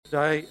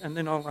today, and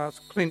then I'll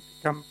ask Clint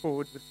to come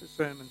forward with the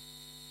sermon.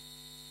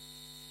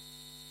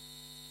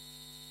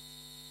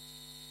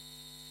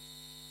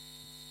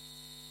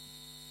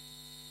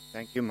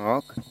 Thank you,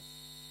 Mark.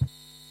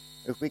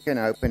 If we can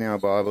open our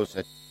Bibles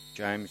at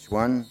James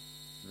 1,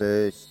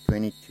 verse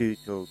 22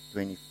 till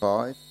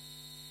 25.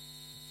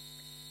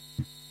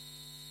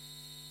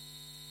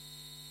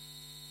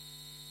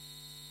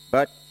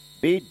 But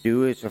be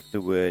doers of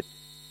the word,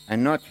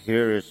 and not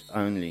hearers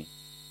only,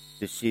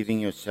 deceiving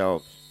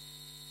yourselves.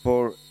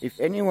 For if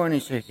anyone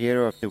is a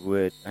hearer of the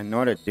word and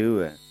not a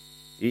doer,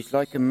 he is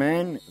like a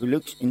man who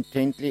looks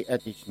intently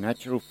at his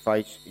natural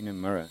face in a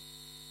mirror.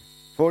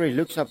 For he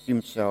looks up to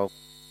himself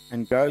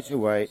and goes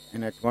away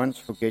and at once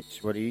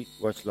forgets what he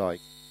was like.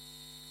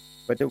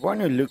 But the one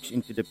who looks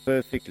into the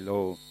perfect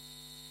law,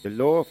 the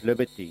law of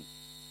liberty,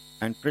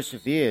 and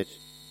perseveres,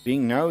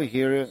 being no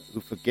hearer who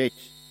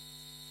forgets,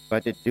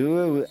 but a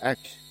doer who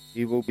acts,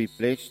 he will be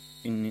blessed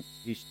in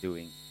his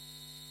doing.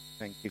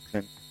 Thank you,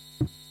 Clint.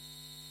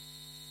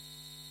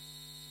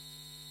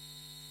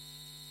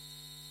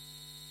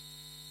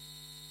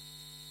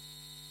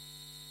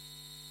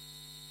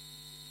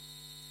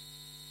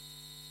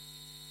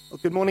 Well,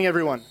 good morning,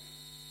 everyone.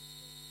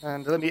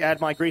 And let me add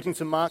my greeting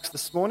to Mark's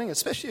this morning,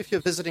 especially if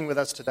you're visiting with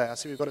us today. I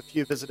see we've got a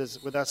few visitors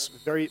with us. We're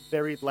very,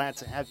 very glad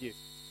to have you.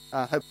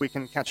 I hope we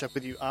can catch up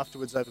with you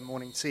afterwards over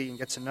morning tea and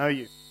get to know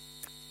you.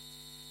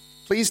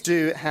 Please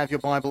do have your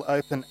Bible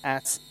open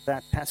at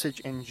that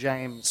passage in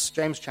James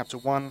chapter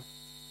 1,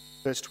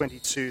 verse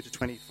 22 to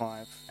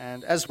 25.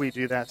 And as we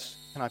do that,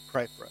 can I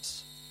pray for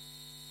us?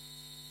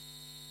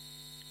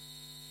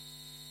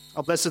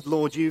 Our blessed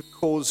Lord, you've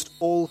caused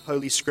all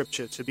Holy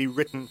Scripture to be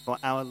written for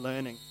our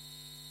learning.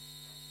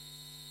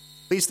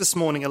 Please this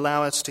morning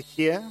allow us to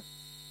hear,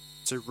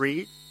 to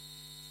read,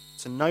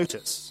 to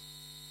notice,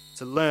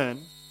 to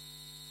learn,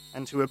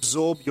 and to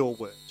absorb your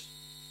word,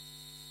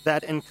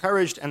 that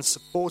encouraged and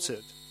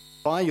supported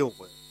by your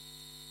word,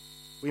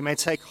 we may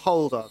take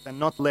hold of and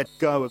not let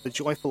go of the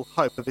joyful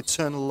hope of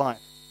eternal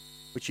life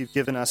which you've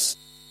given us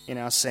in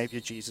our Savior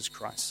Jesus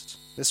Christ.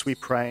 This we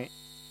pray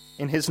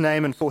in his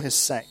name and for his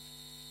sake.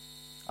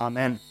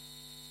 Amen.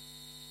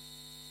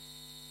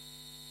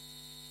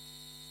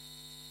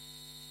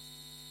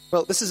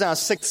 Well, this is our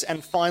sixth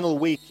and final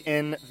week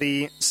in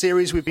the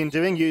series we've been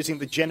doing using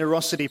the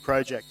Generosity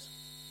Project.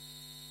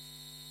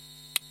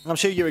 I'm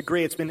sure you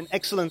agree it's been an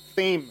excellent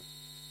theme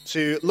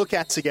to look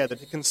at together,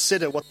 to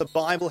consider what the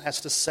Bible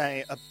has to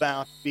say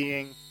about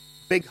being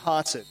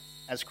big-hearted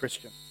as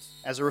Christians,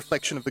 as a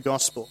reflection of the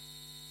gospel.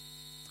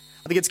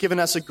 I think it's given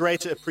us a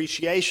greater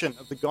appreciation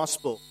of the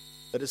gospel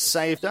that has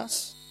saved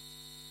us,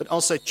 but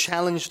also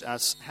challenged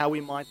us how we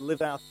might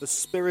live out the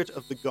spirit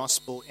of the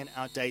gospel in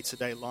our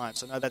day-to-day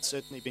lives. I know that's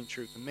certainly been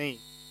true for me.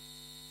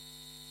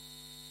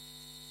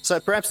 So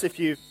perhaps if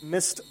you've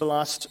missed the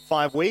last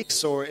 5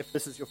 weeks, or if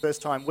this is your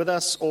first time with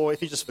us, or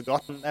if you've just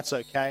forgotten, that's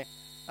okay.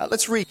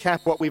 Let's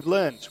recap what we've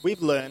learned.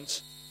 We've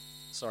learned...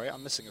 Sorry,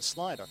 I'm missing a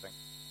slide, I think.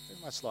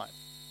 Where's my slide?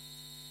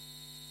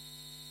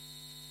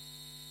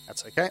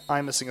 That's okay.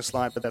 I'm missing a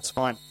slide, but that's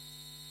fine.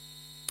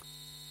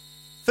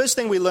 First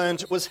thing we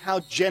learned was how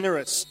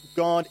generous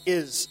God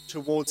is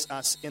towards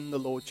us in the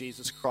Lord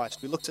Jesus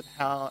Christ. We looked at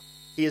how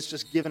he has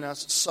just given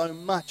us so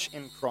much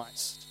in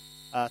Christ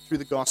through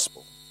the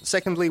gospel.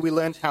 Secondly, we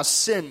learned how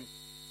sin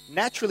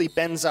naturally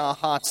bends our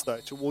hearts, though,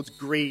 towards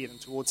greed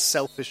and towards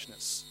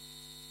selfishness.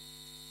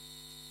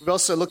 We've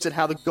also looked at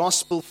how the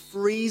gospel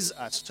frees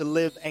us to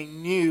live a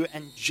new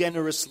and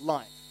generous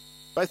life,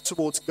 both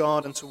towards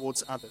God and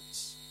towards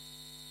others.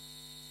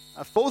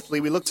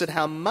 Fourthly, we looked at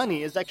how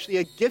money is actually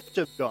a gift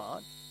of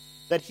God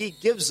that he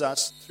gives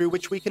us through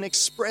which we can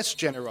express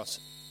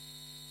generosity.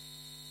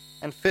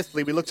 And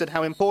fifthly, we looked at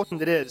how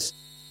important it is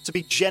to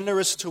be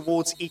generous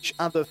towards each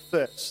other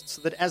first,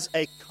 so that as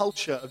a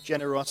culture of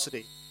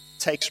generosity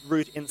takes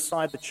root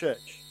inside the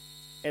church,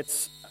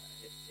 it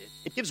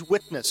gives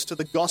witness to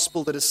the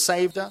gospel that has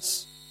saved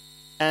us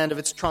and of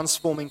its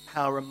transforming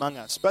power among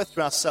us, both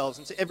to ourselves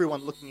and to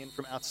everyone looking in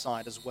from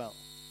outside as well.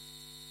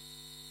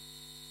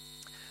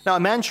 Now, a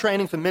man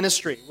training for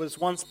ministry was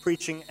once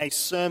preaching a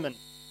sermon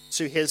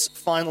to his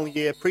final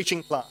year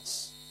preaching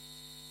class.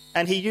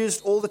 And he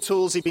used all the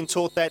tools he'd been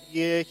taught that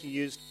year. He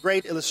used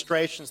great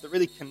illustrations that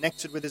really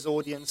connected with his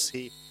audience.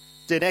 He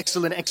did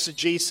excellent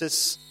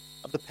exegesis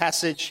of the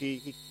passage.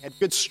 He had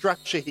good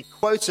structure. He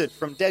quoted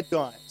from dead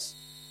guys.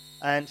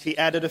 And he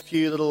added a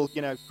few little,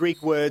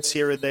 Greek words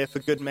here and there for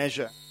good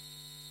measure.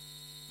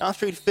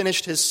 After he'd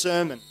finished his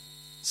sermon,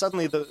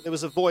 suddenly there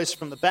was a voice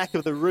from the back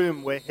of the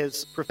room where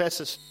his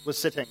professor was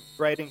sitting,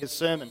 grading his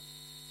sermon.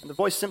 And the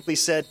voice simply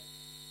said,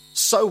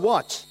 "So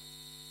what?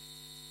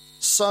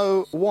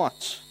 So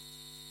what?"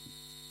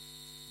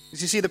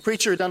 As you see, the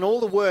preacher had done all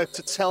the work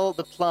to tell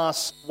the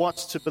class what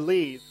to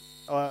believe,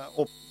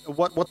 or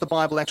what the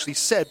Bible actually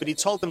said, but he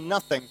told them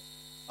nothing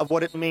of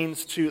what it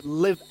means to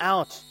live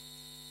out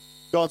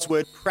God's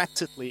word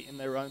practically in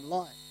their own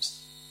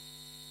lives.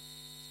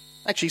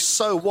 Actually,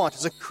 so what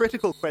is a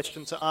critical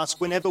question to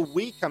ask whenever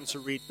we come to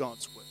read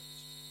God's word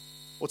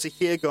or to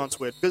hear God's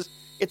word, because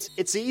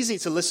It's easy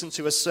to listen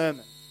to a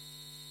sermon.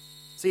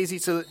 It's easy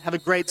to have a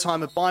great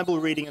time of Bible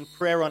reading and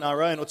prayer on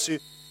our own, or to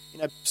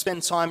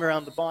spend time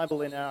around the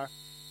Bible in our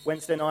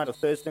Wednesday night or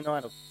Thursday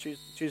night or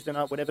Tuesday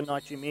night, whatever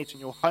night you meet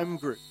in your home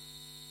group.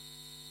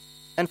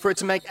 And for it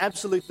to make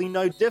absolutely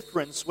no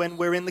difference when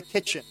we're in the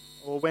kitchen,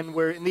 or when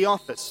we're in the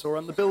office, or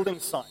on the building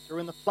site, or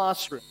in the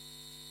classroom,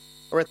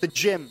 or at the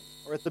gym,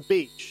 or at the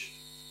beach,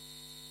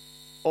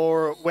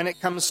 or when it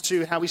comes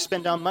to how we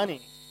spend our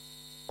money,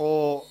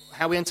 or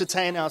how we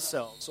entertain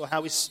ourselves, or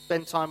how we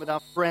spend time with our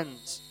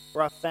friends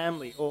or our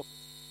family, or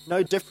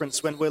no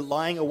difference when we're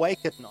lying awake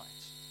at night,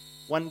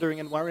 wondering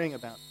and worrying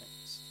about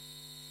things.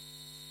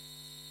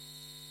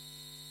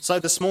 So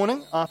this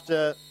morning,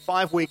 after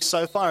 5 weeks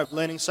so far of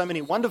learning so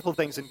many wonderful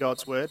things in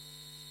God's Word,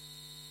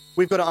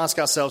 we've got to ask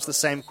ourselves the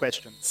same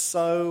question.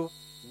 So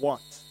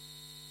what?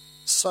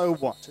 So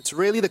what? It's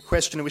really the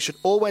question we should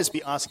always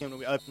be asking when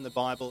we open the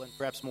Bible, and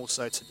perhaps more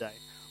so today.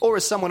 Or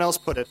as someone else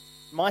put it,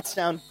 might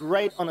sound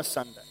great on a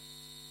Sunday.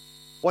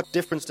 What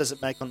difference does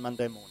it make on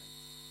Monday morning?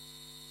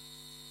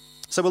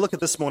 So we'll look at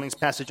this morning's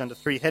passage under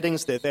 3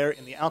 headings. They're there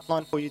in the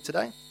outline for you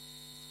today.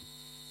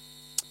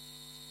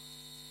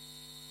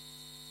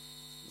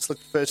 Let's look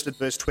first at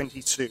verse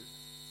 22.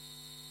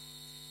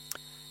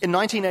 In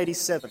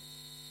 1987,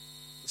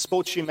 the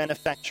sports shoe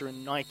manufacturer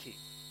Nike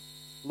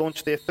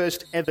launched their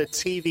first ever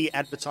TV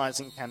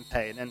advertising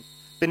campaign, and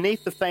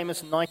beneath the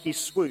famous Nike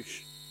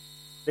swoosh,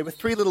 there were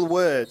 3 little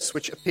words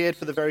which appeared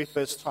for the very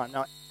first time.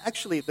 Now,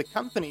 actually, the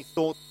company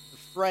thought the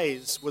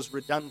phrase was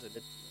redundant.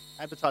 The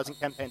advertising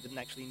campaign didn't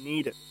actually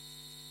need it.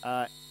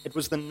 It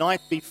was the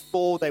night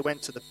before they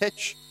went to the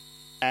pitch,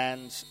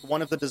 and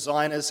one of the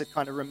designers had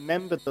kind of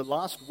remembered the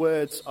last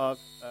words of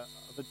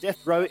a death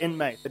row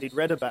inmate that he'd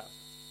read about,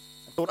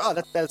 and thought, oh,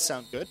 that does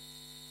sound good.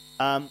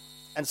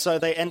 And so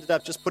they ended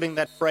up just putting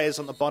that phrase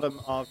on the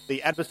bottom of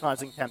the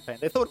advertising campaign.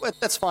 They thought, well,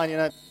 that's fine,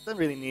 don't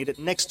really need it.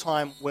 Next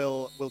time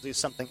we'll do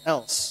something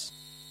else.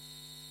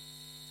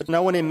 But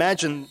no one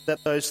imagined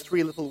that those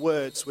 3 little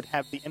words would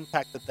have the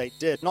impact that they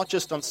did, not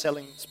just on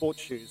selling sports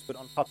shoes, but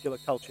on popular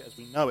culture as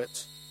we know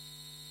it.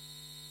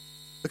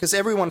 Because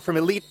everyone from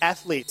elite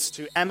athletes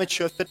to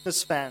amateur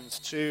fitness fans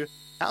to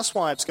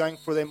housewives going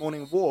for their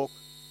morning walk,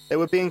 they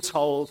were being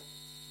told,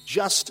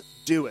 just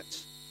do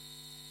it.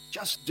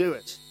 Just do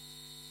it.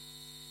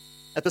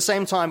 At the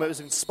same time, it was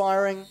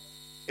inspiring,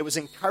 it was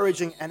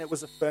encouraging, and it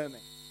was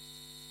affirming.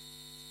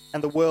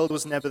 And the world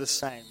was never the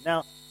same.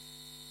 Now,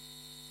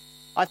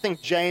 I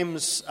think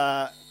James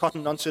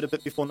cottoned onto it a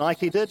bit before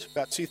Nike did,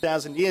 about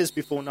 2,000 years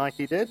before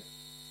Nike did.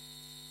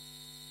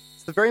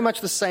 It's very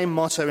much the same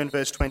motto in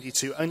verse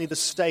 22, only the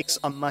stakes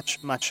are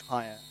much, much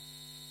higher.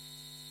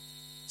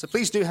 So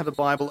please do have a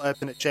Bible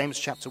open at James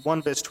chapter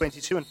 1, verse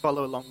 22, and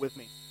follow along with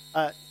me.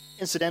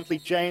 Incidentally,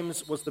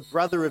 James was the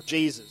brother of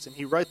Jesus, and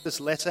he wrote this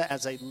letter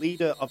as a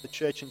leader of the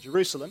church in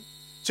Jerusalem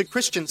to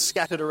Christians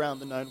scattered around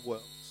the known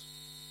world.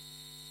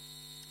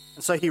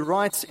 And so he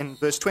writes in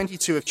verse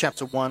 22 of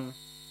chapter 1,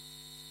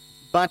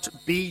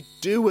 "But be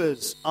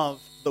doers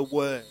of the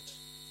word,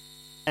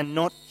 and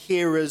not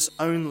hearers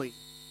only,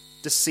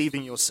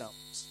 deceiving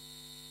yourselves."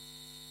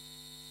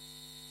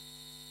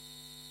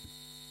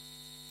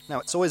 Now,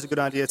 it's always a good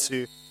idea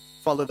to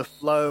follow the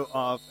flow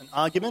of an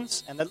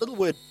argument, and that little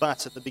word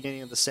 "but" at the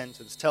beginning of the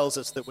sentence tells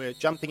us that we're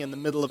jumping in the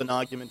middle of an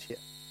argument here.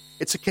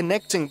 It's a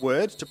connecting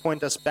word to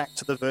point us back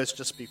to the verse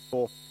just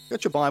before.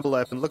 Got your Bible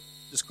open, look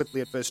just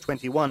quickly at verse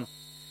 21,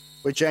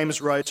 where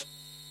James wrote,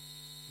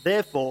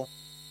 "Therefore,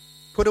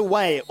 put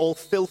away all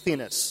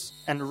filthiness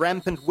and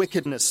rampant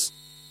wickedness,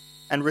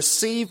 and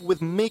receive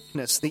with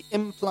meekness the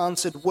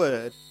implanted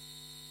word,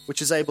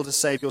 which is able to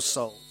save your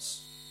souls."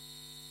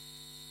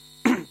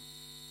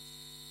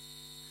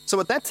 So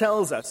what that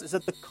tells us is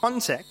that the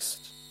context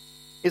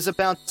is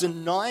about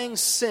denying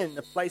sin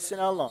a place in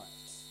our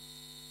lives,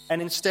 and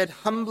instead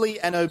humbly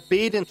and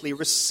obediently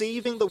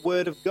receiving the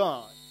word of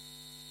God,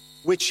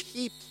 which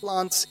he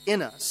plants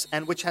in us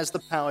and which has the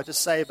power to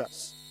save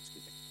us.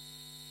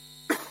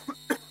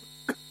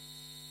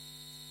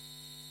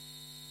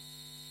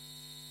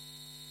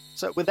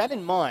 So with that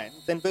in mind,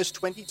 then verse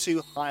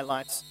 22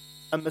 highlights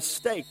a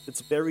mistake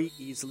that's very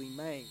easily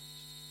made.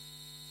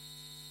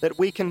 That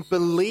we can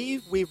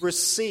believe we've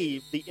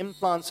received the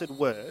implanted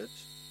word,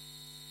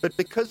 but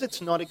because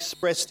it's not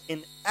expressed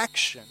in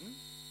action,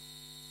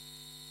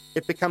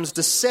 it becomes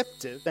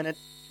deceptive and it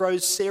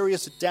throws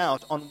serious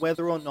doubt on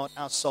whether or not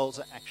our souls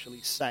are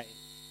actually saved.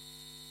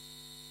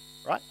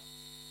 Right?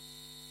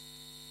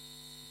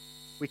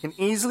 We can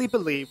easily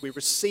believe we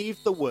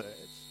received the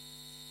word,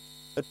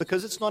 but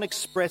because it's not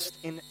expressed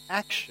in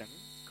action,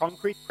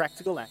 concrete,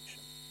 practical action,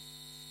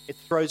 it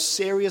throws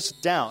serious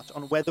doubt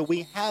on whether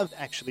we have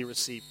actually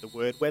received the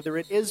word, whether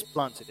it is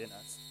planted in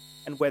us,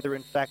 and whether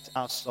in fact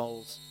our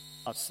souls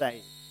are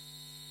saved.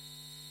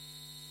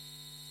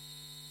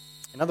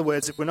 In other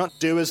words, if we're not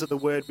doers of the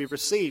word we've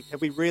received,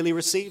 have we really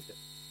received it?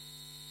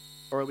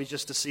 Or are we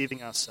just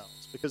deceiving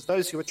ourselves? Because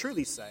those who are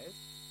truly saved,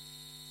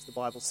 as the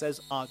Bible says,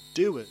 are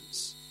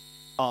doers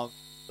of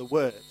the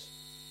word.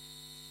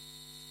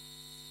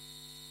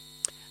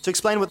 To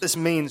explain what this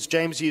means,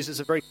 James uses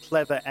a very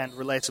clever and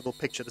relatable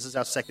picture. This is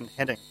our second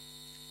heading,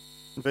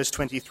 in verse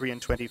 23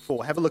 and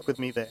 24. Have a look with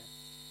me there.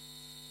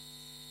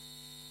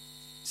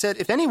 He said,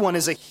 if anyone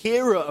is a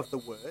hearer of the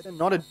word and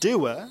not a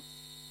doer,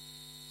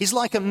 he's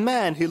like a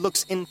man who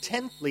looks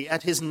intently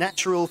at his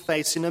natural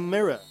face in a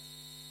mirror.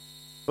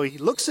 For he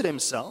looks at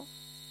himself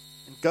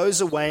and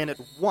goes away and at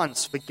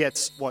once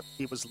forgets what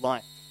he was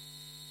like.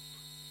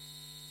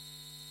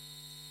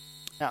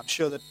 Now, I'm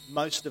sure that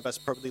most of us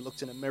probably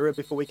looked in a mirror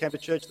before we came to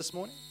church this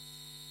morning.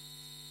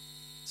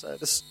 So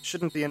this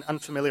shouldn't be an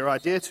unfamiliar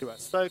idea to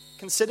us. So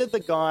consider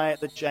the guy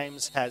that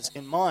James has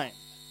in mind.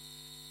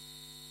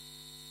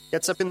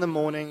 Gets up in the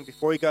morning,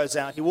 before he goes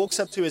out, he walks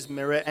up to his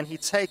mirror and he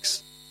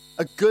takes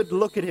a good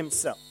look at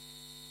himself.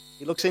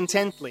 He looks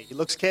intently, he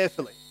looks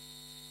carefully.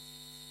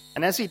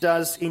 And as he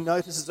does, he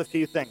notices a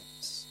few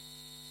things.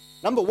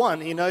 Number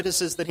one, he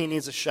notices that he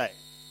needs a shave.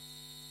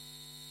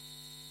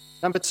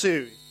 Number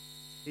two,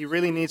 he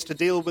really needs to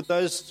deal with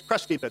those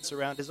crusty bits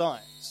around his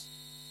eyes.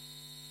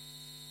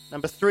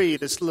 Number three,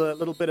 this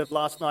little bit of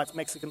last night's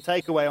Mexican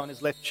takeaway on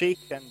his left cheek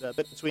and a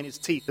bit between his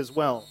teeth as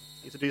well.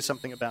 Need to do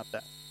something about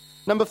that.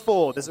 Number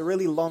four, there's a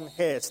really long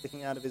hair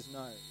sticking out of his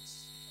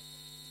nose.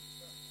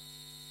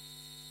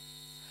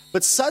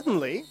 But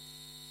suddenly,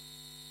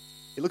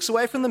 he looks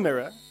away from the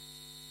mirror,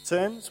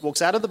 turns,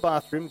 walks out of the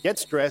bathroom,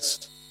 gets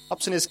dressed,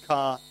 hops in his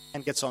car,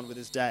 and gets on with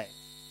his day.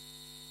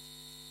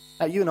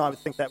 Now, you and I would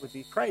think that would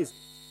be crazy.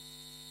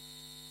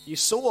 You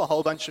saw a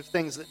whole bunch of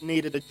things that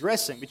needed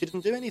addressing, but you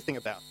didn't do anything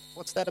about them.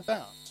 What's that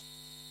about?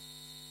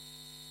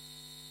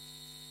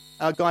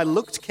 Our guy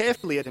looked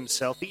carefully at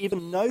himself. He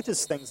even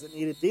noticed things that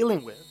needed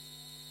dealing with.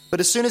 But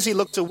as soon as he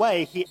looked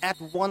away, he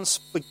at once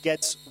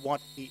forgets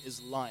what he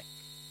is like,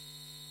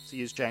 to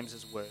use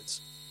James's words.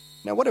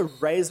 Now, what a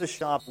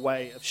razor-sharp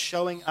way of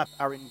showing up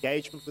our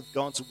engagement with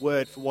God's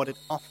word for what it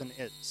often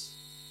is.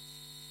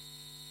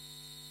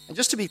 And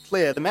just to be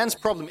clear, the man's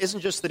problem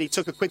isn't just that he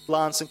took a quick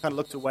glance and kind of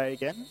looked away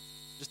again,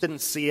 just didn't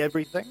see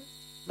everything.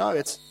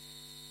 No,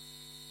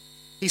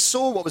 he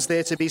saw what was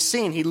there to be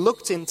seen. He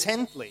looked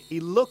intently.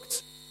 He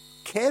looked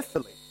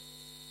carefully.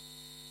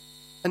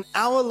 An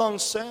hour-long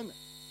sermon,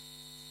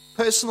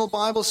 personal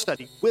Bible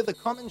study with a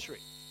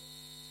commentary,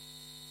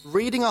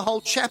 reading a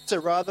whole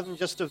chapter rather than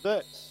just a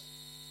verse,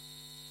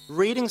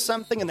 reading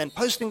something and then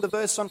posting the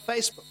verse on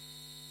Facebook,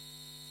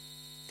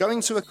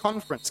 going to a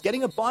conference,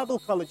 getting a Bible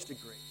college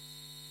degree,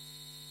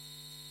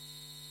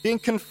 being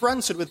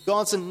confronted with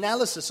God's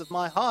analysis of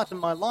my heart and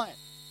my life,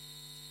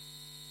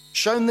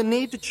 shown the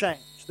need to change,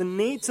 the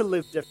need to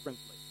live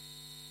differently,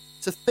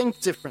 to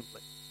think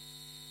differently.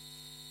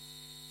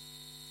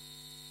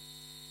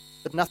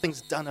 But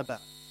nothing's done about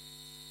it.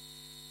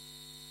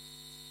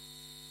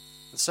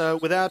 And so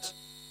without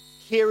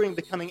hearing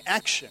becoming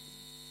action,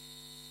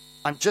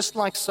 I'm just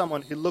like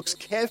someone who looks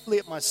carefully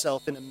at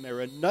myself in a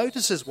mirror,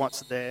 notices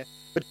what's there,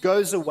 but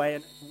goes away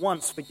and at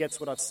once forgets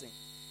what I've seen.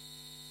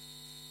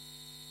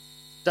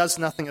 Does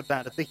nothing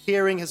about it. The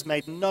hearing has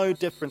made no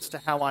difference to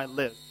how I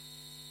live.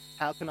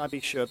 How can I be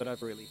sure that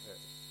I've really heard?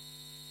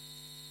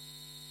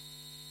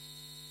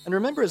 And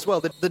remember as well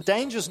that the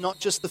danger is not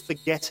just the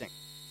forgetting.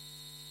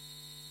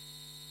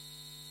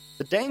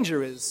 The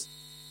danger is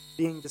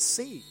being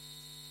deceived.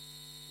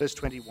 Verse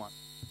 21.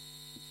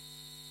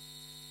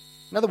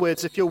 In other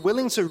words, if you're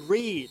willing to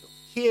read,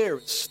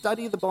 hear,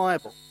 study the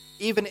Bible,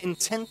 even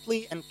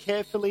intently and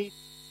carefully,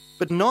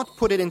 but not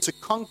put it into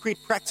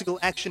concrete practical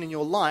action in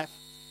your life,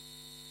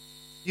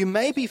 you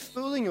may be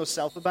fooling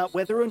yourself about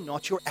whether or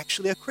not you're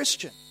actually a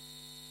Christian,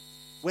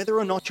 whether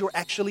or not you're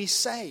actually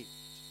saved,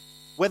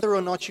 whether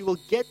or not you will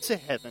get to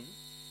heaven,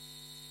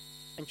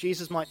 and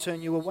Jesus might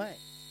turn you away.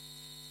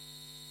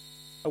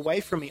 Away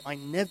from me, I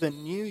never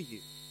knew you.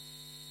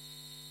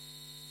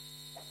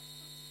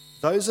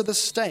 Those are the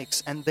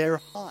stakes, and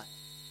they're high.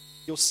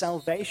 Your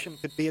salvation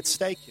could be at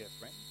stake here,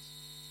 friends.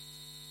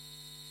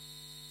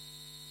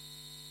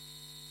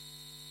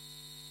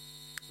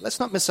 Let's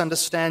not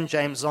misunderstand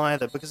James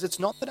either, because it's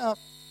not that our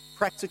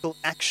practical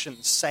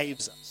action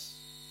saves us.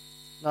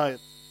 No,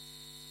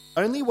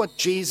 only what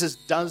Jesus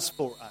does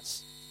for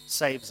us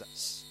saves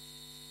us.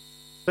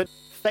 But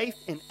faith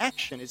in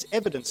action is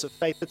evidence of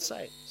faith that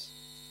saves.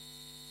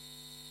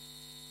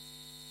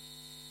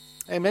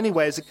 In many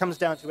ways, it comes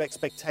down to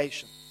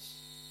expectations.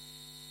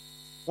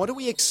 What do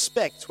we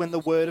expect when the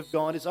Word of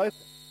God is open?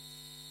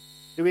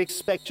 Do we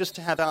expect just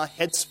to have our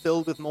heads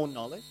filled with more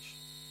knowledge,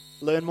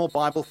 learn more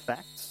Bible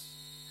facts?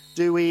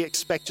 Do we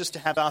expect just to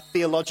have our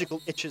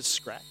theological itches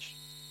scratched?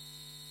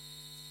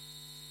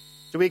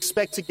 Do we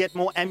expect to get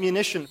more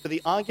ammunition for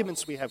the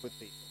arguments we have with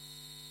people?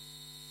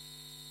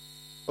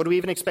 Or do we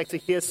even expect to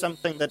hear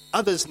something that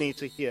others need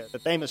to hear,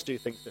 that they must do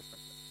things differently?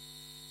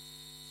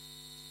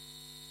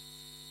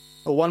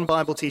 Well, one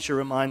Bible teacher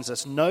reminds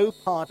us, no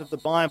part of the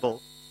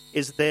Bible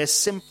is there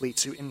simply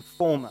to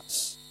inform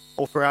us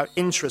or for our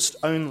interest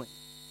only.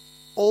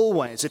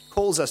 Always it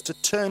calls us to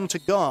turn to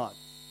God,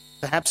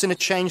 perhaps in a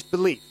changed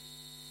belief,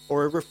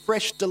 or a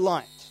refreshed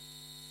delight,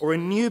 or a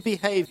new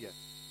behavior,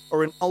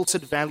 or an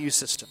altered value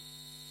system.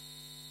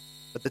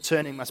 But the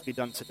turning must be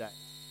done today.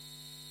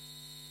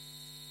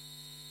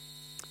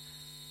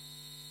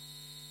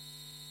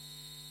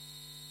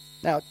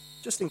 Now,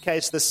 just in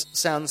case this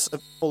sounds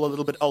all a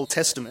little bit Old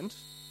Testament,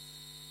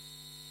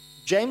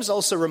 James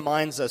also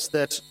reminds us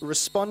that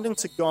responding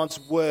to God's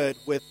word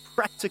with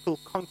practical,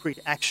 concrete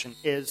action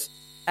is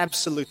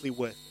absolutely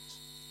worth it.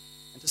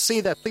 And to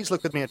see that, please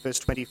look with me at verse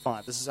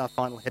 25. This is our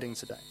final heading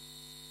today.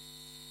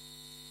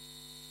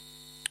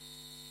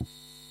 It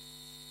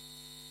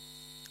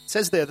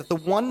says there that the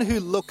one who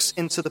looks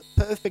into the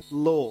perfect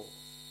law,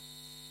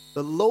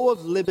 the law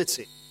of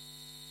liberty,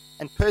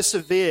 and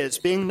perseveres,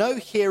 being no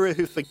hearer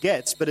who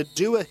forgets, but a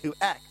doer who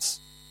acts,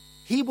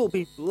 he will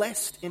be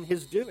blessed in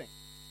his doing.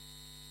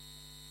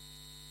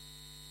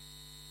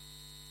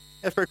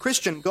 And for a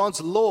Christian,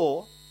 God's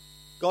law,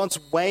 God's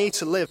way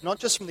to live, not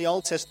just from the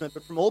Old Testament,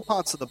 but from all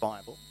parts of the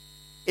Bible,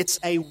 it's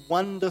a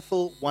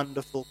wonderful,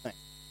 wonderful thing.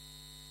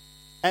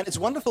 And it's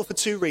wonderful for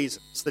two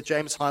reasons that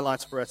James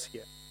highlights for us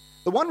here.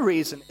 The one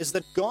reason is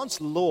that God's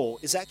law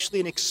is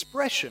actually an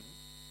expression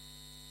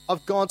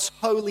of God's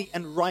holy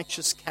and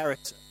righteous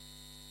character.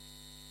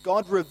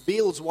 God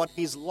reveals what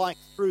he's like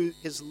through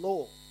his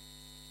law,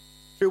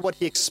 through what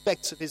he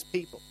expects of his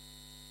people.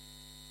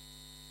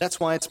 That's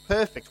why it's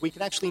perfect. We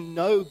can actually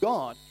know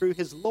God through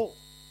his law.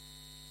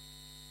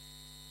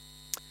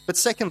 But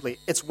secondly,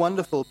 it's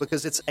wonderful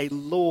because it's a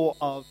law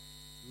of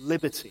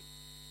liberty,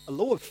 a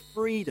law of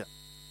freedom.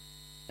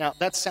 Now,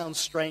 that sounds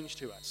strange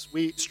to us.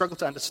 We struggle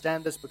to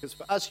understand this because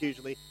for us,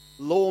 usually,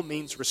 law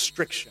means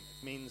restriction.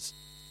 It means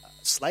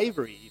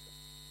slavery even.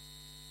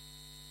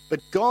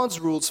 But God's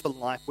rules for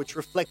life, which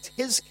reflect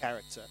his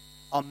character,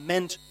 are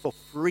meant for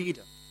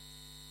freedom.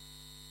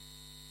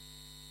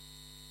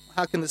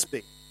 How can this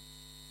be?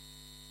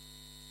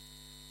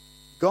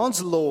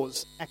 God's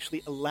laws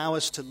actually allow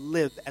us to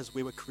live as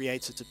we were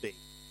created to be.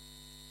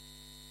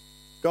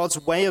 God's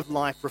way of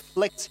life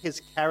reflects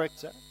his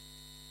character,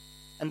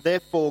 and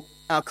therefore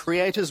our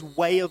Creator's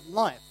way of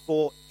life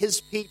for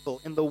his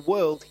people in the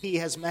world he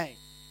has made.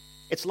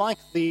 It's like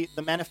the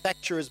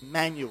manufacturer's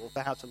manual for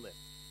how to live.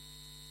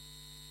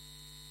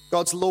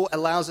 God's law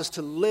allows us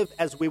to live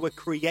as we were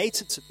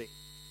created to be.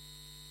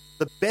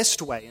 The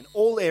best way in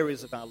all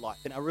areas of our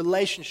life, in our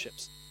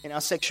relationships, in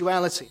our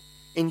sexuality,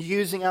 in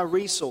using our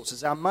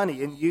resources, our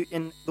money,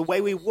 in the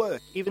way we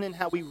work, even in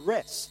how we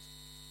rest.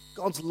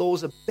 God's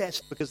laws are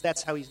best because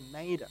that's how he's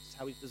made us,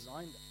 how he's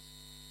designed us.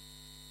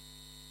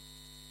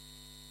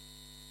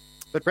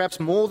 But perhaps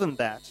more than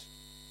that,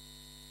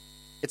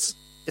 it's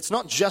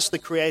not just the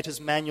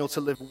Creator's manual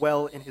to live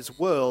well in his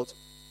world.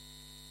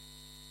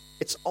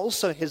 It's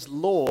also his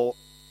law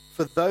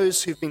for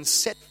those who've been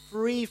set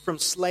free from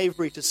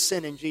slavery to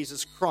sin in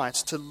Jesus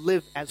Christ to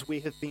live as we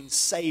have been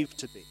saved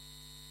to be.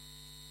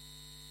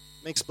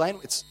 Let me explain.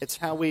 It's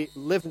how we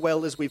live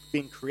well as we've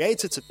been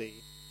created to be.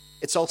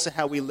 It's also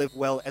how we live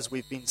well as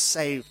we've been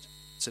saved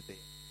to be.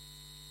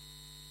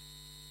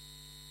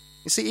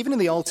 You see, even in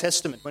the Old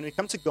Testament, when we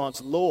come to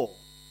God's law,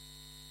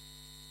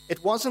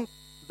 it wasn't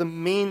the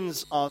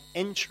means of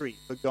entry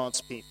for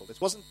God's people.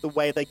 It wasn't the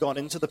way they got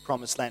into the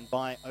promised land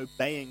by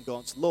obeying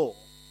God's law.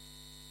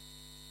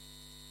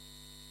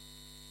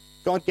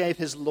 God gave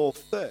his law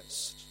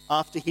first,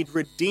 after he'd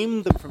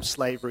redeemed them from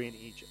slavery in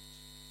Egypt,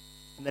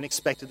 and then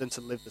expected them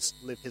to live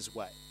his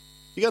way.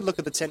 If you go and look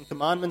at the Ten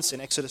Commandments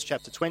in Exodus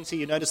chapter 20,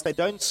 you notice they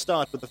don't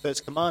start with the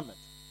first commandment.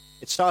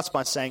 It starts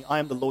by saying, I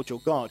am the Lord your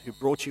God who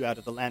brought you out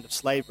of the land of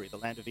slavery, the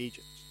land of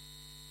Egypt.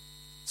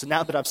 So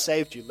now that I've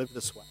saved you, live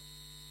this way.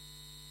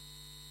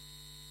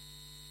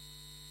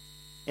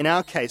 In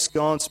our case,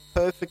 God's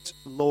perfect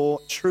law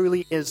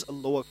truly is a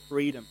law of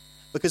freedom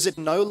because it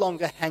no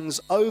longer hangs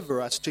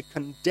over us to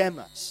condemn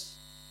us.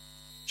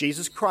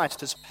 Jesus Christ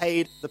has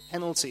paid the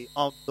penalty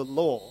of the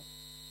law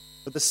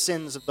for the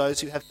sins of those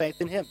who have faith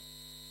in him.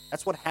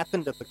 That's what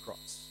happened at the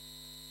cross.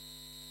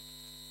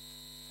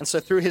 And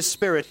so through his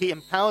Spirit, he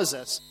empowers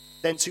us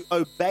then to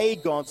obey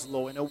God's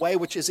law in a way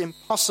which is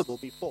impossible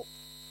before.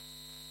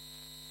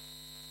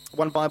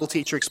 One Bible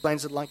teacher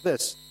explains it like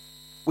this.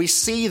 We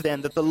see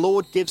then that the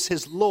Lord gives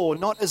his law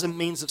not as a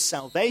means of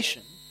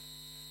salvation,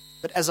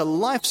 but as a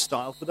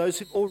lifestyle for those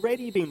who've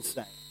already been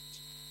saved.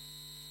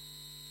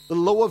 The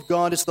law of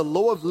God is the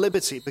law of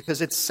liberty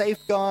because it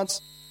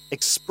safeguards,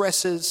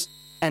 expresses,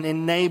 and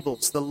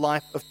enables the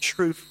life of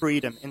true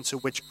freedom into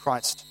which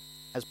Christ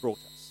has brought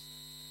us.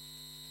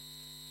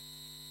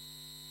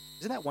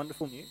 Isn't that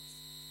wonderful news?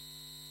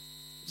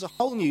 There's a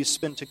whole new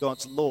spin to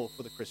God's law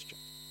for the Christian.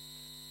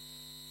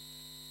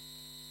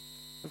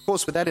 Of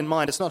course, with that in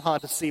mind, it's not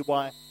hard to see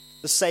why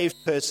the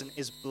saved person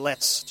is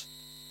blessed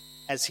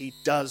as he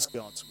does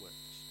God's word,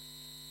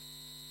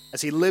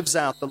 as he lives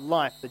out the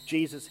life that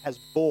Jesus has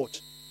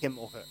bought him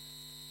or her,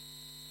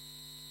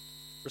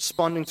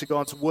 responding to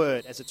God's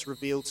word as it's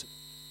revealed to him.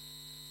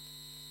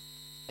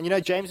 And you know,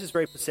 James is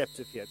very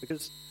perceptive here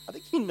because I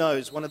think he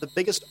knows one of the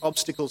biggest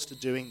obstacles to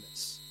doing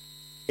this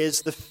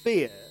is the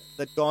fear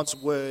that God's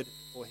word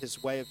or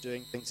his way of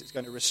doing things is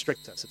going to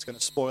restrict us. It's going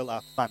to spoil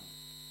our fun.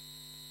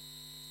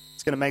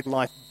 It's going to make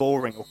life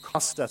boring or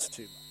cost us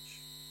too much.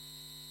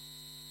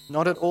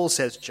 Not at all,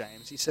 says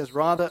James. He says,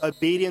 rather,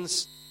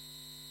 obedience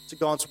to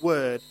God's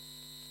word,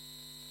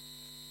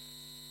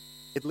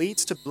 it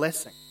leads to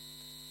blessing.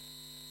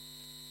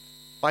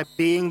 by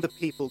being the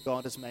people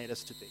God has made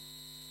us to be.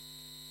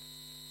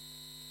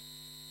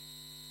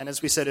 And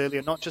as we said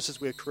earlier, not just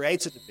as we're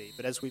created to be,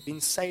 but as we've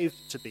been saved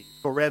to be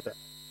forever.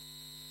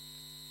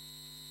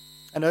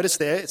 And notice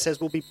there, it says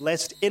we'll be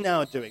blessed in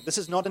our doing. This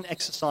is not an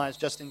exercise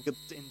just in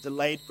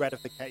delayed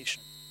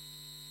gratification,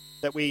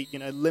 that we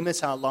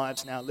limit our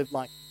lives now, live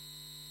like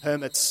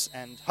hermits,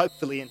 and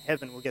hopefully in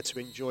heaven we'll get to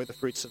enjoy the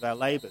fruits of our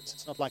labors.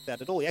 It's not like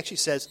that at all. He actually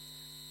says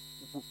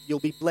you'll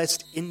be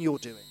blessed in your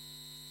doing.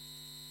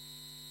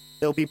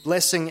 There'll be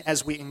blessing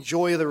as we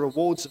enjoy the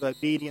rewards of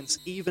obedience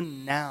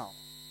even now,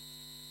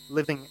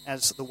 living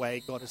as the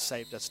way God has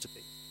saved us to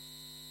be.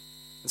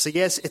 And so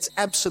yes, it's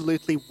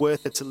absolutely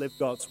worth it to live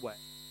God's way,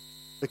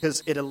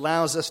 because it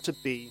allows us to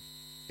be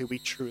who we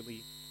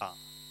truly are.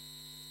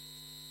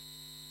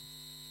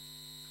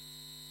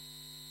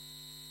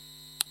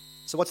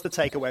 So what's the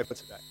takeaway for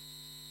today?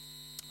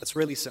 It's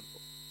really simple.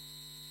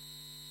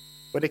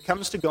 When it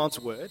comes to God's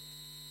word,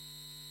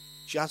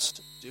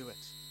 just do it.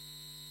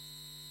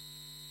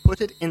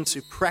 Put it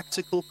into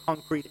practical,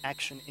 concrete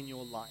action in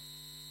your life.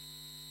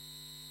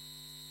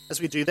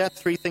 As we do that,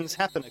 3 things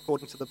happen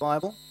according to the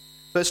Bible.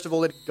 First of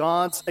all, it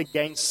guards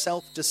against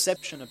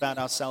self-deception about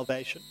our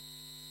salvation.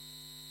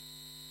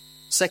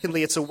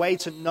 Secondly, it's a way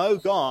to know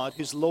God,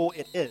 whose law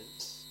it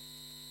is.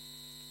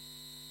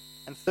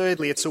 And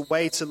thirdly, it's a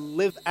way to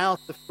live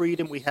out the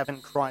freedom we have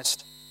in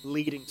Christ,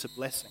 leading to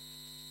blessing.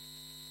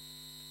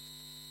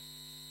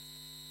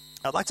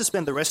 I'd like to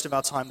spend the rest of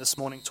our time this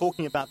morning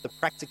talking about the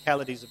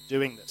practicalities of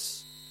doing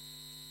this.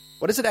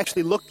 What does it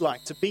actually look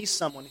like to be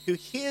someone who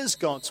hears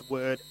God's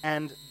word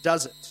and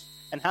does it?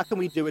 And how can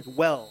we do it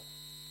well?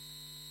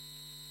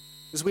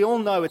 Because we all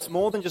know it's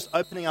more than just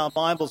opening our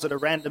Bibles at a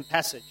random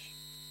passage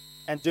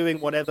and doing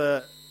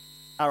whatever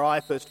our eye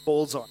first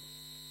falls on.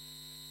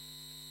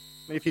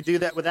 I mean, if you do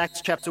that with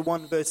Acts chapter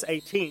 1, verse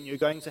 18, you're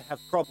going to have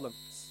problems.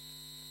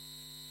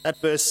 That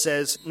verse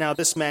says, "Now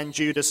this man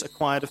Judas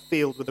acquired a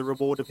field with the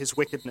reward of his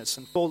wickedness,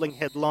 and falling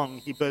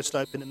headlong, he burst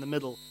open in the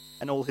middle,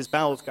 and all his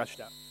bowels gushed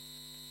out."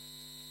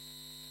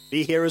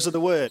 Be hearers of the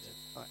word.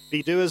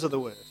 Be doers of the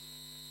word.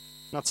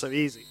 Not so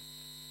easy.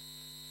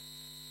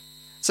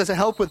 So to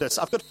help with this,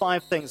 I've got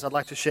 5 things I'd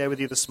like to share with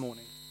you this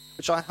morning,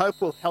 which I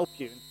hope will help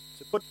you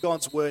to put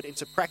God's word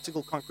into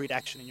practical, concrete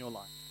action in your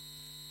life.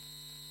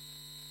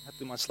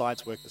 Hopefully my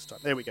slides work this time.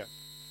 There we go.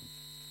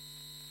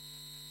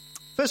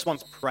 First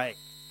one's pray.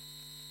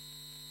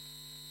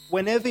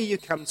 Whenever you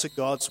come to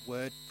God's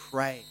word,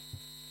 pray.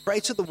 Pray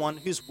to the one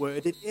whose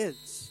word it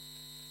is.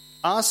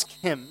 Ask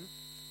him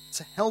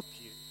to help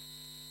you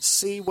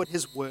see what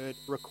his word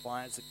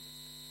requires of you.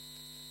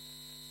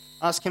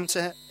 Ask him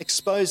to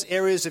expose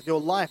areas of your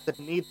life that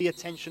need the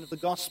attention of the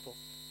gospel.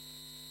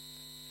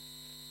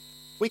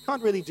 We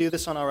can't really do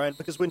this on our own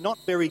because we're not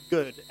very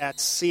good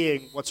at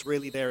seeing what's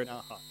really there in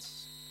our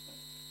hearts.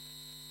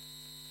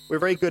 We're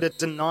very good at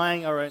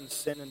denying our own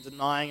sin and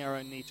denying our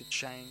own need to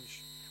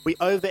change. We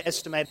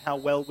overestimate how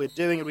well we're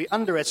doing, and we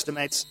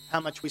underestimate how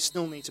much we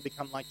still need to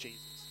become like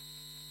Jesus.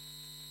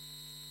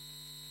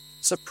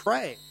 So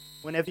pray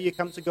whenever you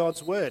come to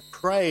God's word.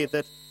 Pray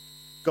that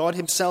God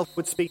himself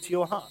would speak to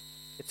your heart.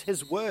 It's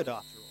his word,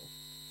 after all.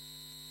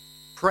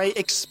 Pray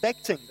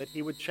expecting that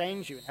he would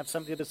change you and have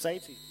something to say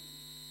to you.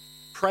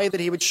 Pray that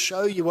he would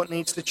show you what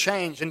needs to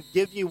change and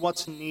give you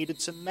what's needed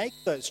to make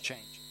those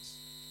changes.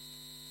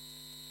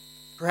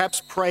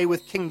 Perhaps pray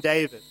with King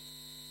David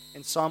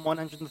in Psalm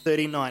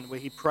 139, where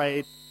he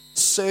prayed,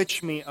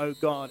 "Search me, O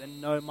God,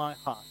 and know my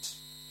heart.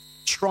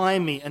 Try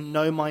me and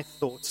know my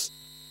thoughts.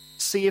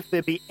 See if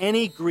there be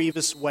any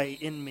grievous way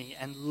in me,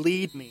 and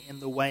lead me in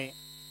the way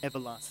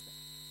everlasting."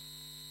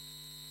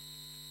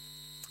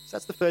 So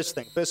that's the first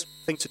thing. First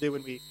thing to do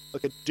when we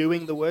look at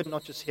doing the word,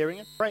 not just hearing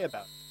it, pray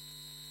about it.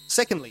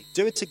 Secondly,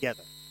 do it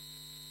together.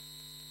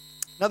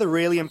 Another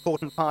really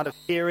important part of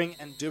hearing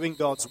and doing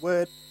God's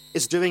word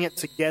is doing it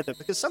together,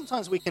 because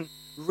sometimes we can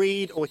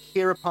read or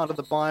hear a part of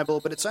the Bible,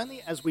 but it's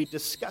only as we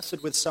discuss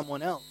it with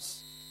someone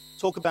else,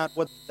 talk about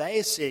what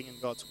they're seeing in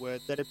God's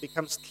word, that it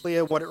becomes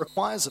clear what it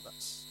requires of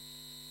us.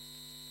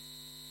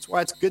 That's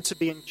why it's good to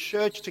be in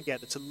church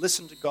together, to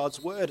listen to God's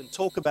word and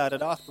talk about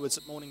it afterwards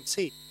at morning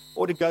tea,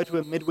 or to go to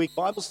a midweek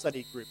Bible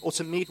study group, or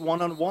to meet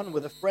one-on-one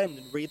with a friend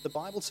and read the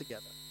Bible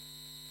together.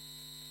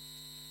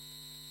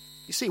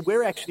 You see,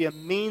 we're actually a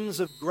means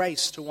of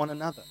grace to one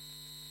another.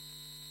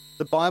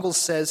 The Bible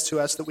says to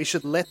us that we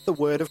should let the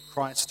word of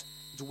Christ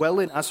dwell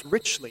in us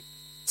richly,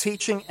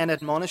 teaching and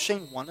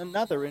admonishing one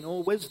another in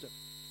all wisdom.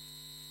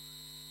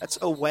 That's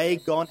a way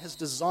God has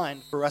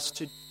designed for us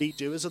to be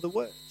doers of the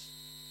word.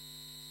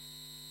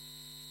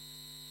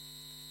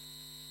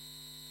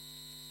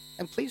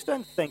 And please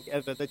don't think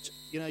ever that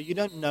you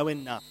don't know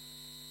enough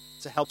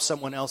to help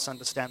someone else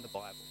understand the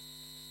Bible,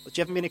 that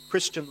you haven't been a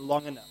Christian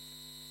long enough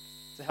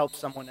to help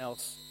someone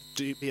else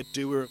be a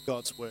doer of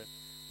God's word.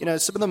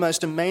 Some of the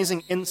most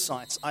amazing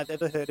insights I've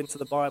ever heard into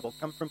the Bible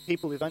come from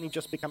people who've only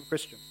just become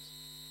Christians,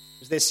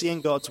 because they're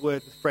seeing God's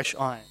word with fresh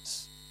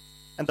eyes.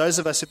 And those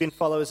of us who've been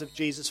followers of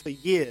Jesus for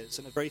years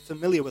and are very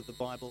familiar with the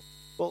Bible,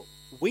 well,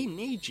 we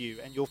need you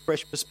and your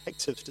fresh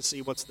perspectives to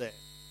see what's there.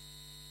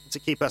 to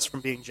keep us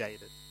from being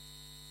jaded.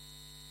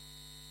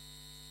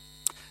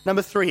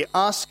 Number 3,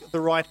 ask the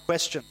right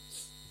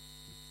questions.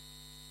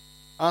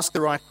 Ask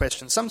the right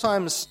questions.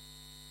 Sometimes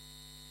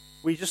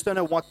we just don't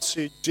know what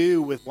to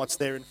do with what's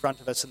there in front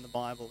of us in the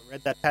Bible. I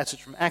read that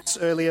passage from Acts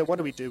earlier. What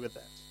do we do with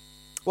that?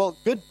 Well,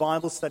 good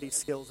Bible study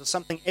skills are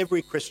something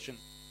every Christian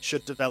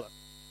should develop.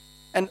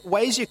 And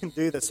ways you can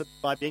do this are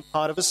by being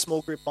part of a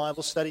small group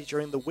Bible study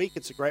during the week.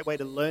 It's a great way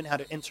to learn how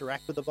to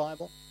interact with the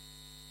Bible.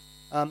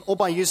 Or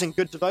by using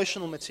good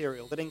devotional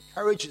material that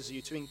encourages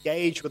you to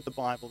engage with the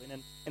Bible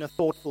in a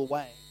thoughtful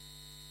way.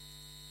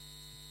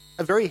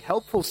 A very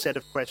helpful set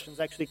of questions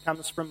actually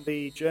comes from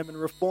the German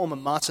reformer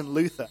Martin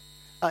Luther.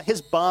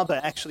 His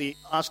barber actually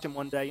asked him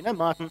one day,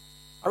 Martin,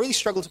 I really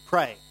struggle to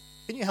pray.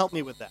 Can you help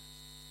me with that?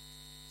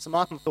 So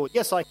Martin thought,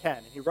 yes, I can.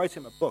 And he wrote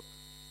him a book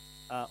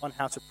on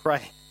how to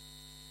pray.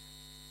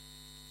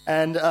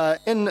 And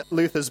in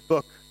Luther's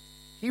book,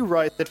 he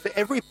wrote that for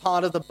every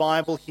part of the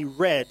Bible he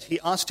read, he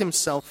asked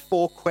himself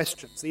 4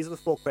 questions. These are the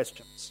 4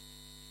 questions.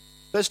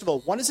 First of all,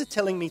 what is it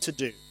telling me to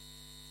do?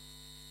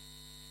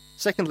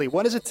 Secondly,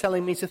 what is it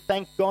telling me to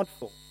thank God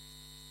for?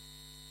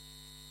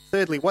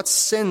 Thirdly, what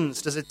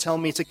sins does it tell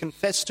me to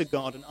confess to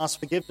God and ask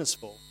forgiveness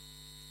for?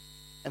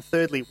 And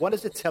thirdly, what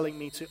is it telling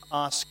me to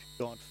ask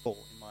God for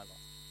in my life?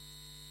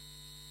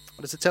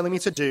 What is it telling me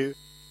to do?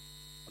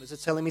 What is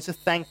it telling me to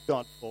thank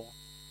God for?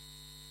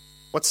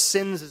 What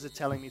sins is it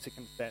telling me to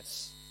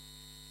confess?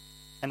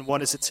 And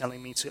what is it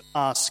telling me to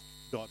ask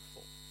God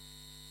for?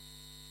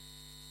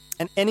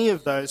 And any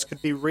of those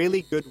could be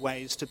really good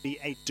ways to be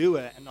a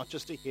doer and not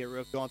just a hearer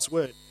of God's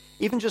word.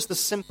 Even just the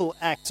simple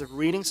act of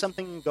reading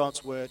something in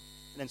God's word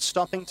and then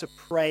stopping to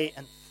pray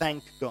and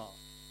thank God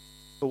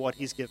for what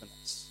he's given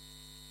us.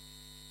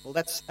 Well,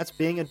 that's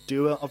being a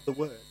doer of the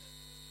word.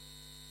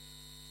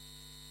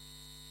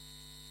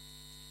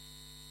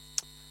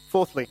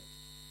 Fourthly,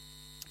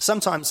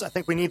 sometimes I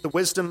think we need the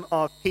wisdom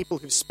of people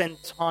who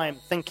spend time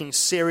thinking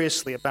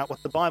seriously about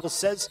what the Bible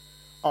says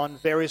on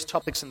various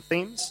topics and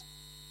themes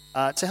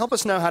to help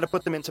us know how to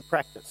put them into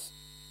practice.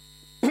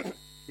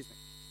 Excuse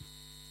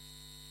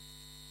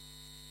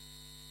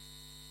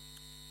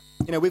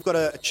me. We've got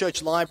a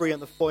church library in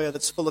the foyer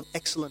that's full of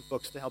excellent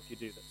books to help you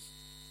do this.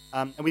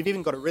 And we've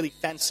even got a really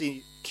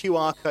fancy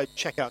QR code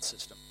checkout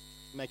system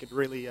to make it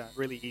really,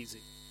 really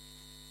easy.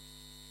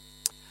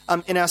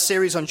 In our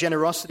series on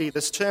generosity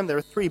this term, there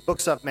are 3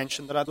 books I've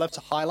mentioned that I'd love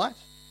to highlight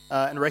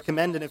and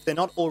recommend, and if they're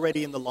not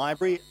already in the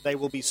library, they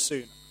will be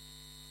soon.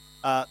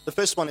 The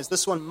first one is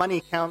this one,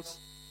 Money Counts,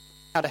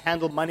 How to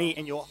Handle Money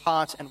in Your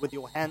Heart and With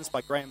Your Hands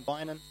by Graham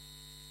Bynon.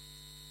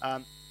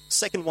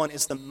 Second one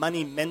is The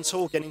Money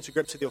Mentor, Getting to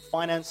Grips with Your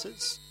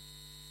Finances.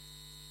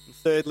 And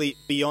thirdly,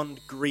 Beyond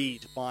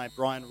Greed by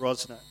Brian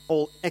Rosner.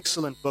 All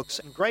excellent books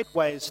and great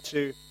ways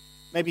to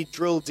maybe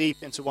drill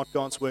deep into what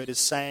God's word is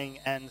saying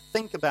and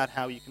think about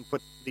how you can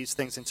put these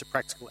things into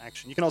practical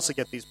action. You can also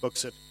get these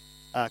books at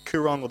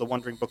Koorong or the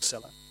Wandering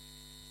Bookseller.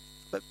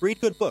 But read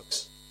good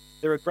books.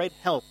 They're a great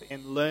help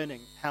in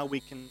learning how we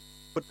can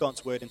put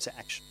God's word into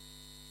action.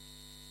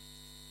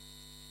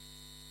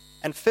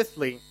 And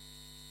fifthly,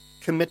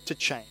 commit to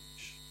change.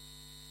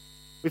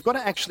 We've got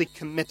to actually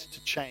commit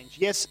to change.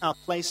 Yes, our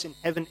place in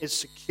heaven is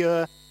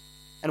secure,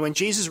 and when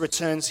Jesus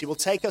returns, he will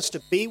take us to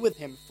be with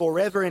him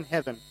forever in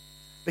heaven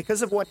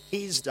because of what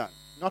he's done,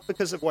 not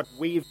because of what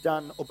we've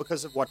done or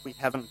because of what we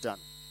haven't done.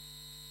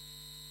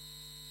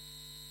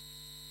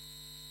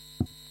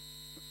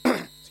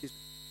 Excuse me.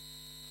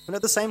 And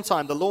at the same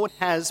time, the Lord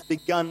has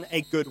begun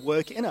a good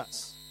work in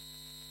us,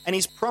 and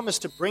he's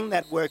promised to bring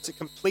that work to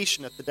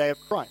completion at the day of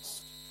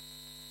Christ.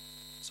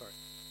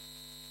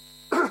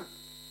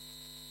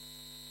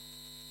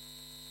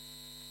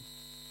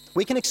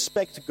 We can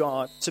expect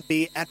God to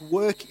be at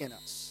work in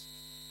us.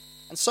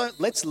 And so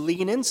let's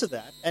lean into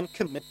that and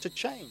commit to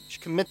change.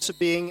 Commit to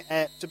being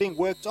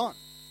worked on.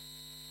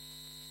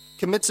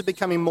 Commit to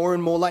becoming more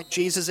and more like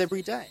Jesus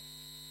every day.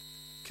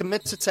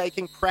 Commit to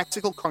taking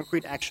practical,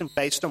 concrete action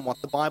based on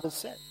what the Bible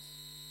says.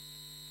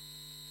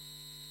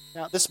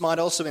 Now, this might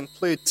also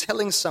include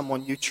telling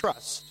someone you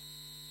trust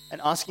and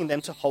asking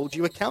them to hold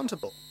you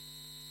accountable.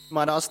 You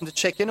might ask them to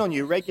check in on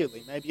you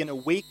regularly, maybe in a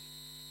week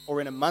or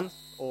in a month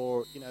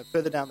or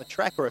further down the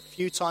track or a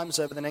few times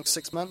over the next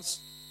 6 months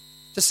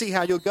to see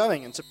how you're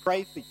going and to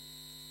pray for you.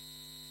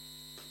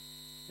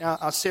 Now,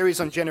 our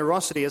series on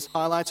generosity has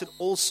highlighted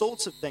all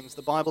sorts of things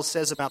the Bible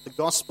says about the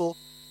gospel,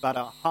 about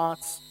our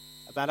hearts,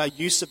 about our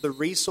use of the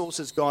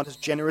resources God has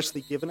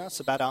generously given us,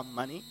 about our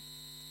money.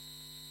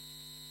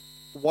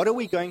 What are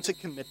we going to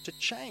commit to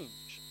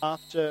change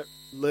after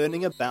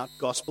learning about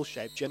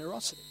gospel-shaped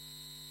generosity?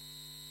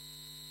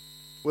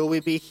 Will we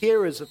be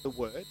hearers of the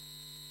word,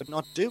 but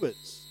not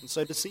doers, and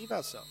so deceive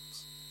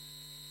ourselves?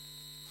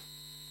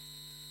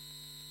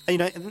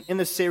 In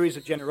this series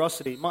of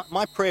generosity,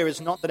 my prayer is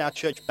not that our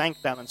church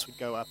bank balance would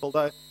go up,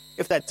 although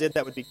if that did,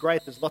 that would be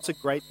great. There's lots of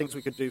great things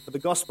we could do for the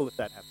gospel if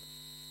that happened.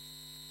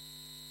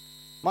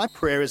 My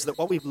prayer is that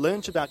what we've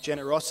learned about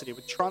generosity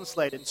would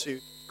translate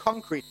into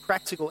concrete,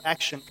 practical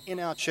action in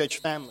our church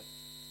family,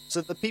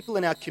 so that the people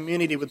in our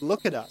community would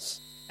look at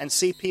us and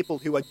see people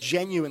who are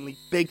genuinely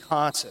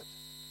big-hearted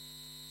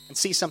and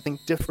see something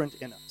different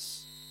in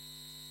us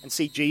and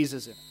see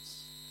Jesus in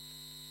us.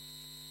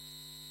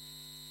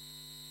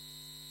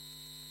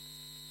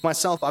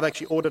 Myself, I've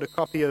actually ordered a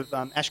copy of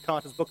Ash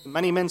Carter's book, The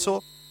Money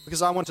Mentor,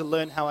 because I want to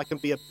learn how I can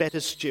be a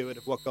better steward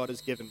of what God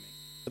has given me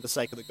for the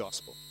sake of the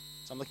gospel.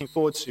 So I'm looking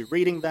forward to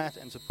reading that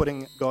and to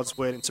putting God's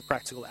word into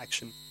practical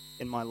action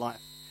in my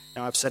life.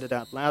 Now I've said it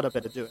out loud, I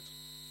better do it.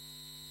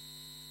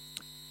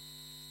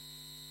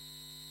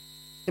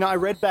 You know, I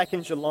read back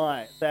in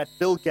July that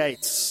Bill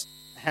Gates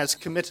has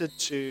committed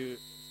to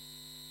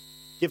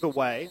give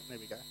away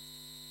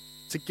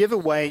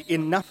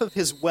enough of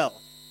his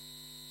wealth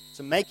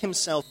to make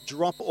himself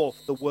drop off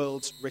the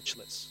world's rich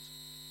list.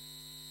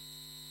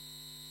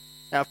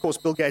 Now, of course,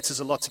 Bill Gates has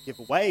a lot to give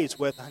away. He's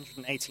worth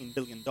 $118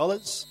 billion.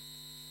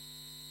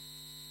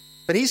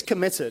 But he's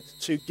committed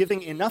to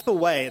giving enough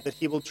away that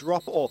he will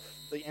drop off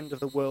the end of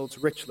the world's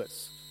rich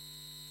list.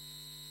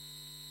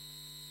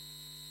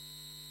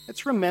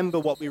 Let's remember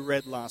what we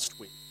read last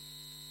week.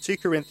 2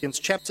 Corinthians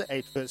chapter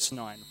 8, verse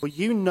 9. For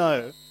you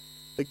know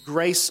the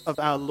grace of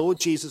our Lord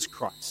Jesus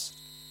Christ,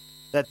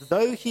 that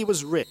though he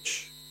was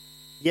rich,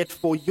 yet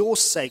for your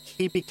sake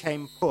he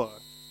became poor,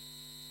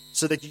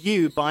 so that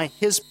you by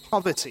his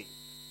poverty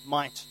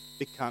might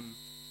become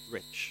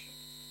rich.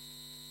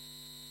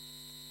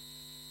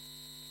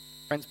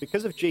 Friends,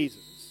 because of Jesus,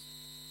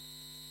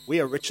 we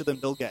are richer than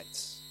Bill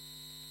Gates.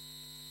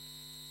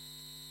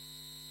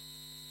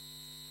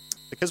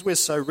 Because we're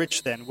so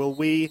rich then, will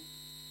we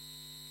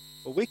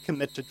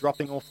commit to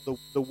dropping off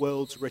the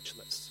world's rich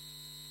list?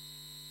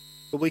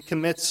 What will we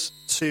commit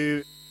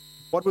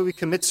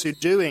to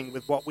doing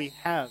with what we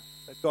have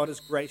that God has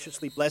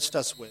graciously blessed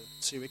us with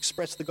to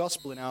express the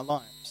gospel in our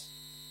lives?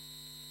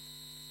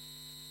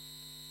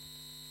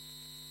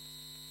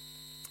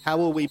 How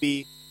will we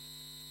be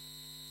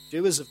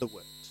doers of the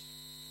word?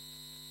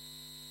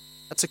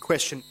 That's a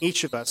question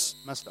each of us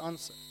must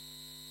answer.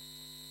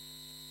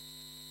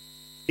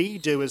 Be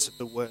doers of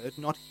the word,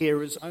 not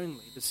hearers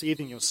only,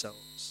 deceiving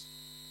yourselves.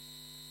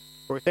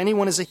 For if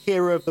anyone is a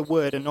hearer of the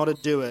word and not a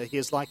doer, he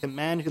is like a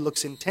man who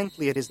looks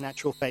intently at his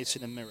natural face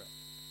in a mirror.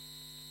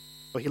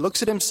 For he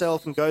looks at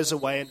himself and goes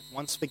away and at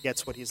once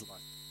forgets what he is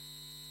like.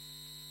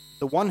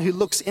 The one who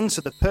looks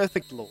into the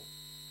perfect law,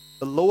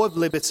 the law of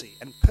liberty,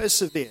 and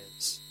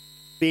perseveres,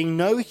 being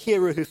no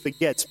hearer who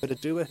forgets, but a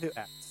doer who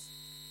acts,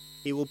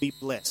 he will be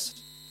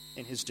blessed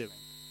in his doing.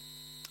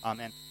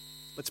 Amen.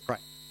 Let's pray.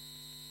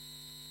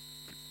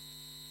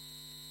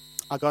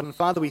 Our God and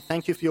Father, we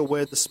thank you for your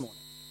word this morning.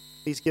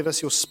 Please give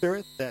us your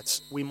spirit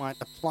that we might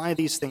apply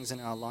these things in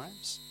our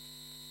lives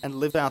and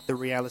live out the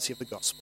reality of the gospel.